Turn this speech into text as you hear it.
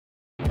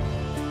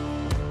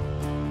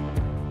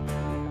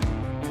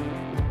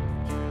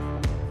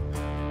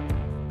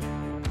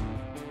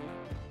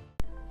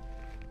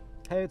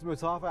Hey, it's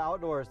Mustafa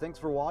Outdoors. Thanks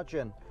for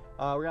watching.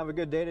 We're gonna have a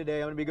good day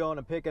today. I'm gonna be going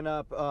and picking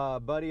up a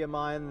buddy of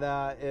mine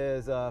that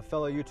is a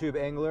fellow YouTube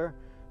angler.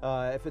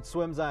 If it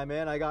swims, I'm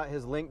in. I got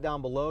his link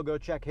down below. Go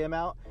check him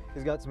out.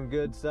 He's got some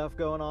good stuff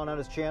going on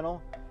his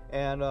channel.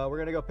 And we're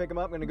gonna go pick him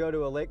up. I'm gonna go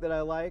to a lake that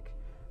I like.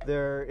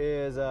 There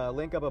is a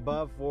link up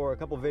above for a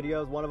couple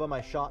videos. One of them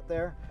I shot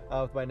there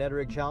with my Ned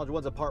Rig Challenge.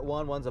 One's a part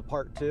 1, one's a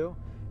part 2.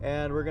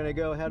 And we're gonna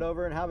go head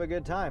over and have a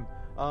good time.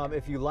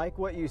 If you like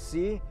what you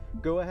see,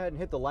 go ahead and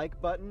hit the like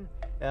button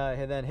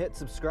and then hit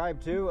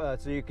subscribe too,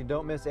 so you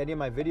don't miss any of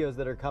my videos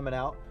that are coming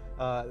out.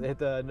 Hit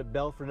the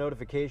bell for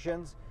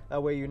notifications.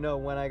 That way you know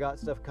when I got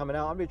stuff coming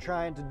out. I'm gonna be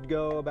trying to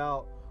go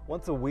about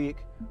once a week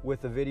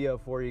with a video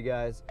for you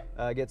guys,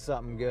 get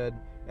something good.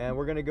 And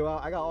we're gonna go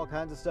out. I got all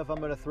kinds of stuff I'm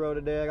gonna throw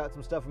today. I got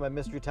some stuff in my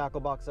mystery tackle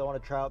box I wanna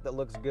try out that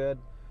looks good.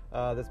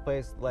 This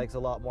place likes a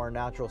lot more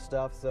natural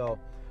stuff, so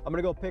I'm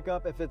gonna go pick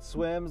up if it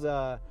swims.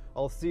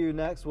 I'll see you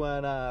next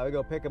when we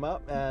go pick them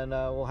up, and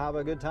we'll have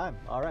a good time.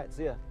 All right,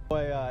 see ya.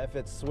 Boy, if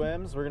it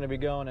swims, we're gonna be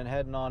going and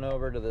heading on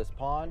over to this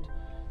pond,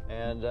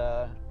 and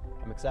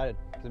I'm excited.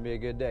 It's gonna be a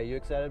good day. You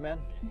excited, man?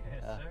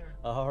 Yes, sir.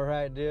 All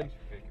right, dude. Thanks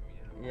for picking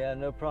me up. Yeah,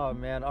 no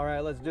problem, man. All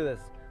right, let's do this.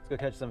 Let's go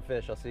catch some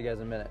fish. I'll see you guys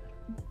in a minute.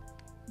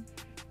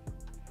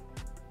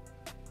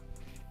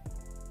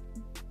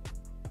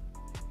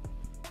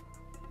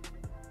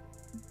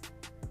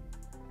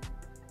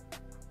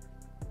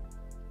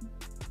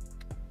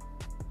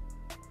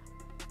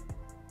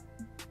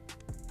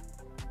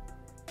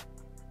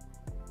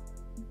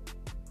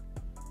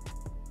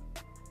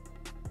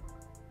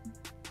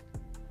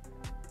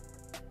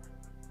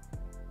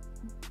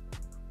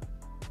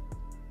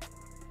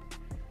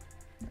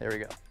 There we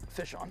go.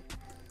 Fish on.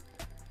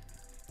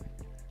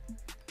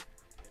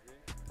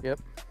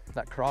 Yep,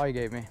 that craw you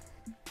gave me.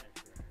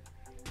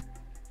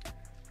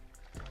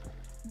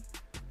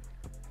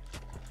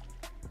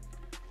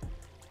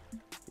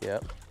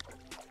 Yep.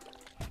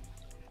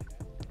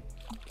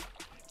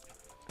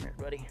 Come here,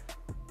 buddy.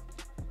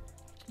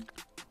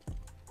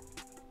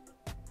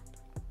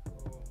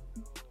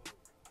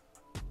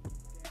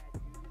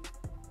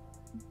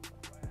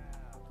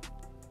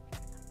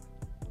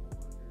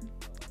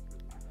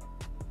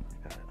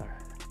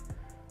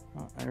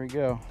 There we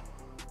go.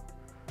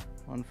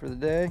 One for the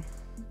day.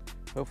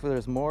 Hopefully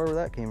there's more where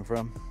that came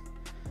from.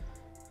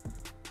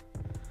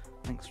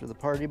 Thanks for the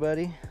party,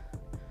 buddy.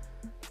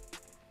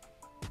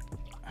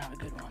 Have a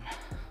good one.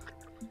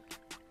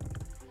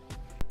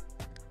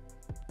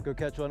 Go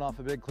catch one off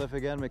a big cliff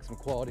again, make some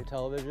quality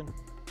television.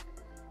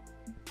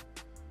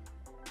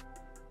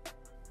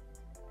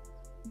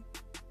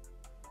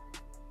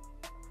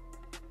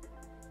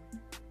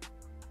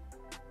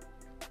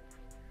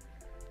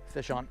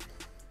 Fish on.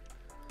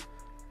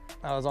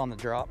 I was on the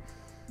drop.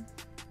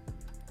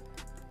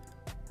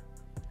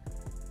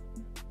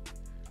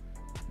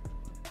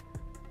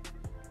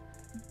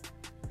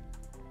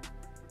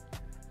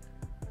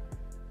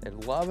 They're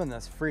loving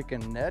this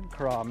freaking Ned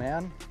craw,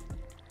 man.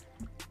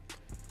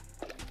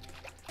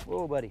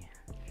 Whoa, buddy.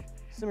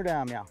 Simmer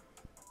down, meow.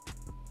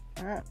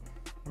 All right,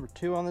 number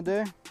 2 on the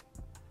day.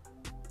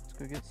 Let's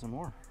go get some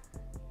more.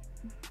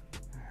 All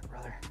right,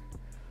 brother.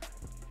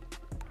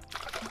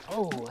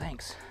 Oh,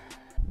 thanks.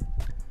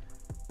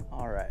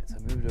 All right, so I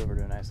moved over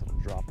to a nice little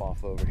drop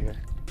off over here.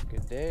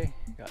 Good day,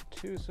 got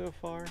 2 so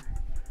far.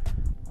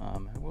 I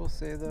will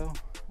say though,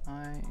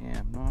 I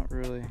am not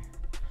really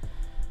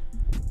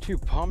too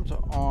pumped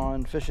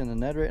on fishing the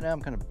Ned right now. I'm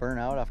kind of burnt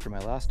out after my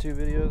last 2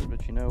 videos,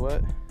 but you know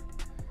what?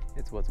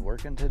 It's what's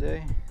working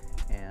today.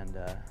 And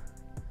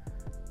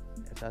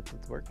if that's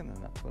what's working,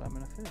 then that's what I'm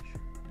gonna fish.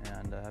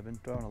 And I've been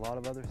throwing a lot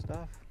of other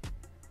stuff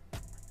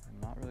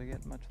and not really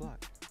getting much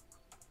luck.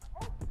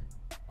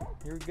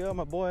 Here we go,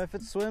 my boy. If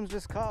it swims,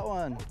 just caught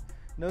one.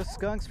 No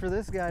skunks for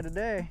this guy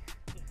today.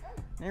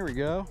 There we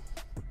go.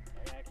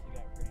 I actually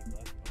got pretty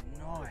lucky.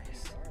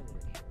 Nice.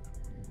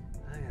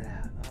 Look at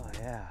that. Oh,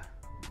 yeah.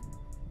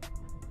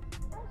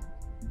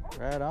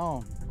 Right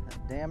on.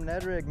 That damn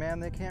Ned Rig, man.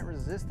 They can't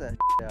resist that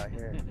out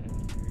here.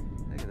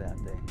 Look at that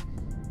thing.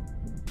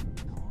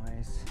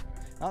 Nice.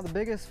 Not the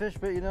biggest fish,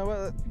 but you know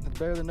what? It's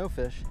better than no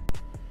fish.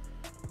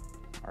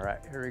 All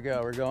right, here we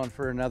go. We're going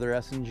for another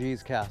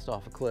S&G's cast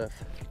off a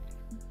cliff.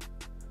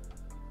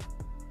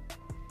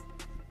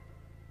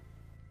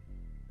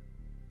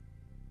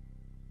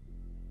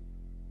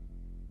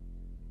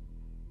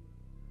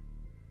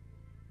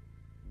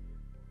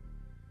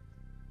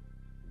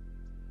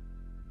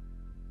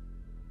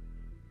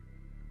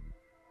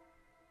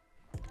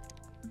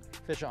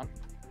 Fish on.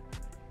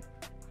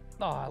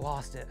 Oh, I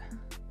lost it.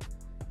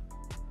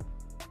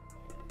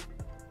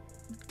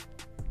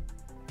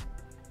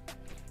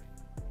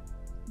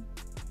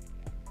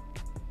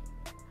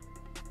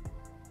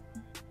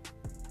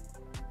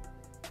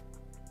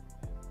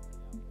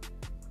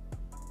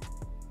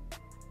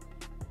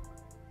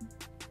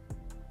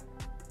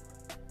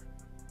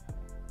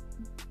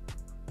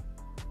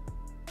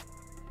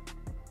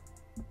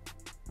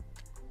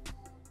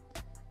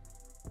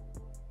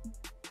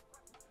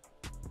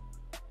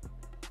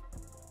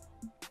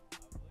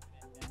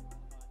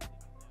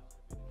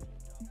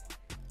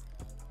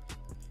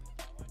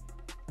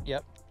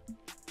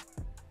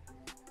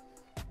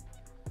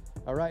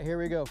 All right, here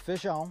we go,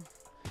 fish on.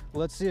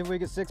 Let's see if we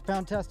can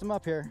 6-pound test him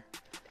up here.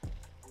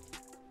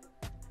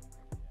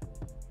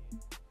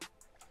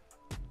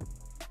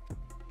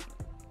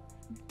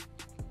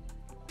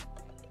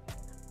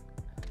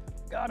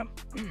 Got him.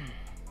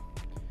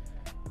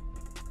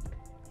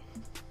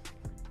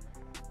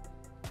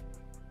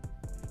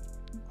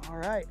 All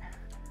right,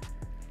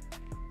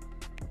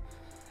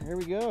 there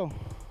we go.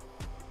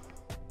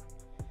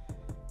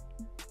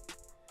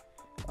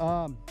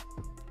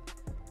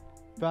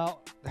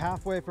 About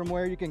halfway from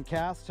where you can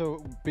cast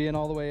to being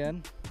all the way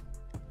in.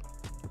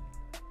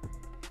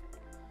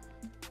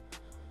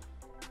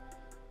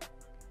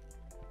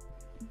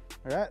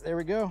 All right, there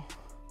we go.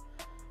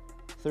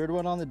 Third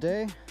one on the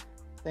day.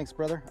 Thanks,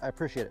 brother. I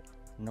appreciate it.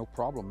 No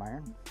problem,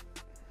 man.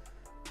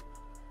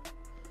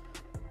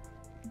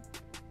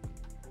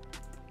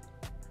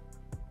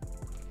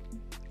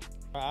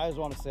 I just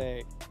want to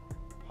say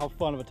how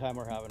fun of a time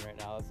we're having right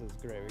now. This is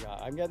great.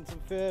 I'm getting some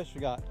fish.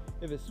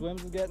 If it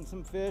swims, is getting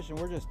some fish, and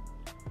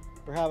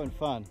we're having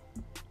fun.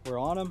 We're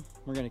on them.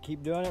 We're gonna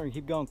keep doing it. We're gonna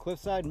keep going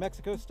cliffside,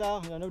 Mexico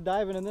style. No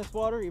diving in this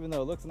water, even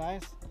though it looks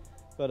nice.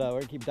 But we're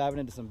gonna keep diving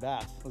into some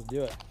bass. Let's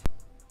do it.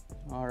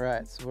 All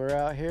right, so we're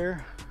out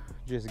here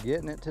just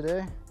getting it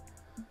today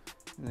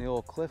in the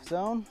old cliff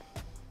zone.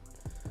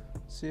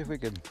 See if we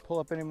can pull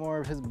up any more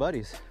of his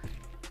buddies.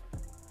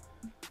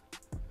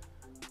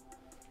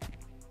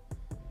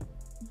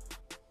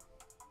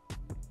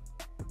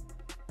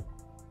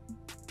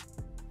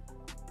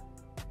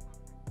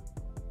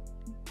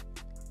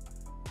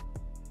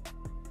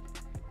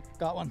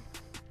 Got one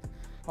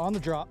on the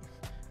drop.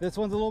 This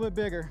one's a little bit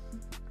bigger.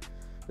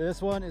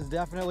 This one is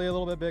definitely a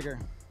little bit bigger.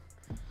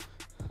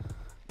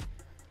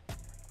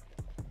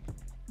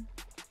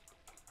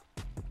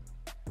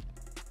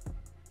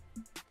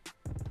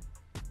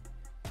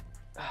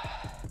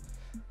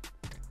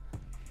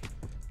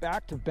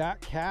 Back-to-back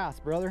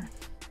cast, brother.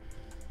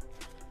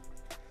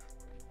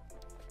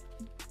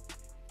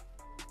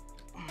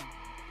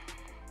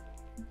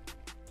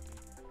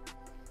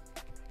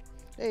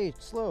 Hey,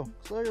 slow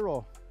your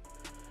roll.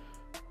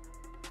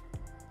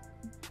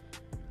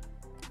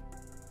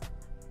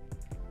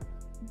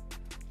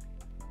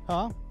 Huh?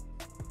 All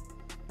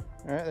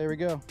right, there we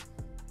go.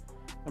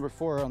 Number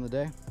 4 on the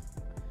day.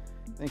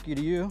 Thank you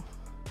to you.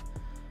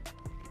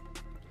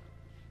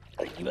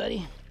 Thank you,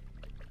 buddy.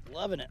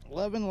 Loving it,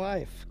 loving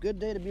life. Good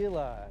day to be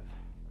alive.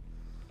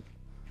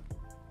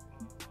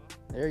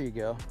 There you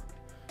go.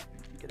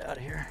 Get out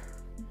of here.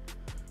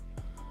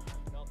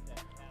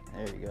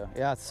 There you go.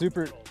 Yeah, it's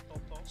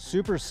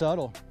super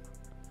subtle.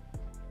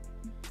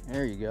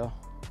 There you go.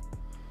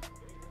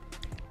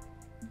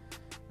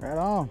 Right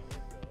on.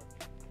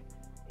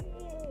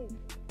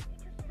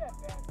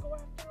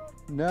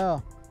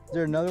 No. Is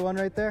there another one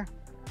right there?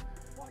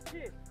 Watch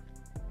it.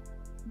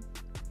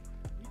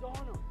 He's on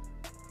him.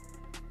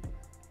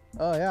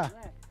 Oh, yeah.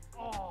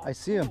 Oh, I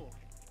see him. cool.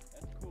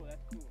 That's cool,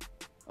 that's cool.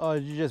 Oh,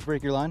 did you just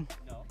break your line?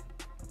 No,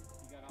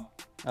 he got off.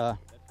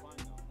 That's fine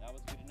though. That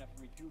was good enough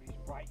for me too. He's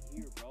right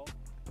here, bro.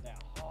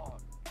 That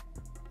hog.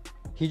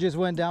 He just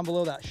went down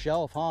below that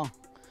shelf, huh?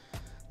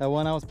 That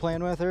one I was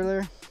playing with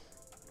earlier.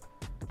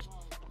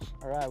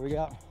 All right, we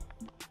got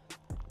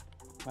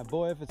my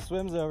boy, if it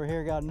swims over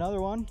here, got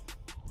another one.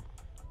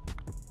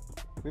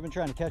 We've been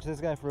trying to catch this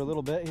guy for a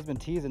little bit. He's been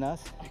teasing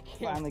us.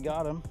 Finally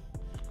got him.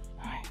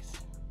 Nice.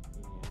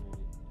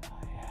 Oh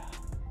yeah.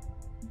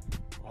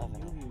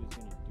 Loving it. He was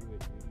gonna do it,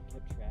 dude. He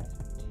kept trapping.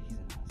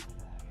 Teasing us. Look at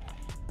that guy.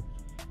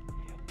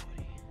 Yeah,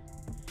 buddy.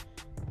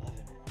 Loving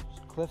it.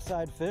 Just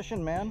cliffside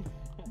fishing, man.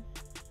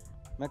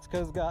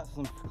 Mexico's got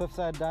some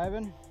cliffside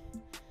diving.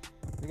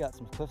 We got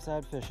some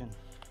cliffside fishing.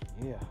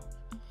 Yeah.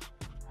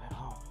 Right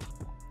on.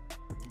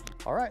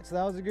 All right, so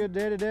that was a good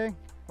day today.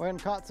 Went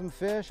and caught some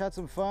fish, had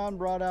some fun,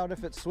 brought out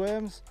If It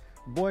Swims.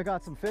 Boy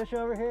got some fish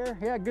over here.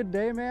 Yeah, good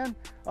day, man.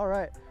 All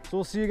right, so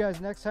we'll see you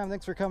guys next time.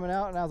 Thanks for coming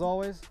out, and as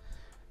always,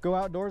 go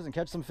outdoors and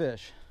catch some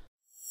fish.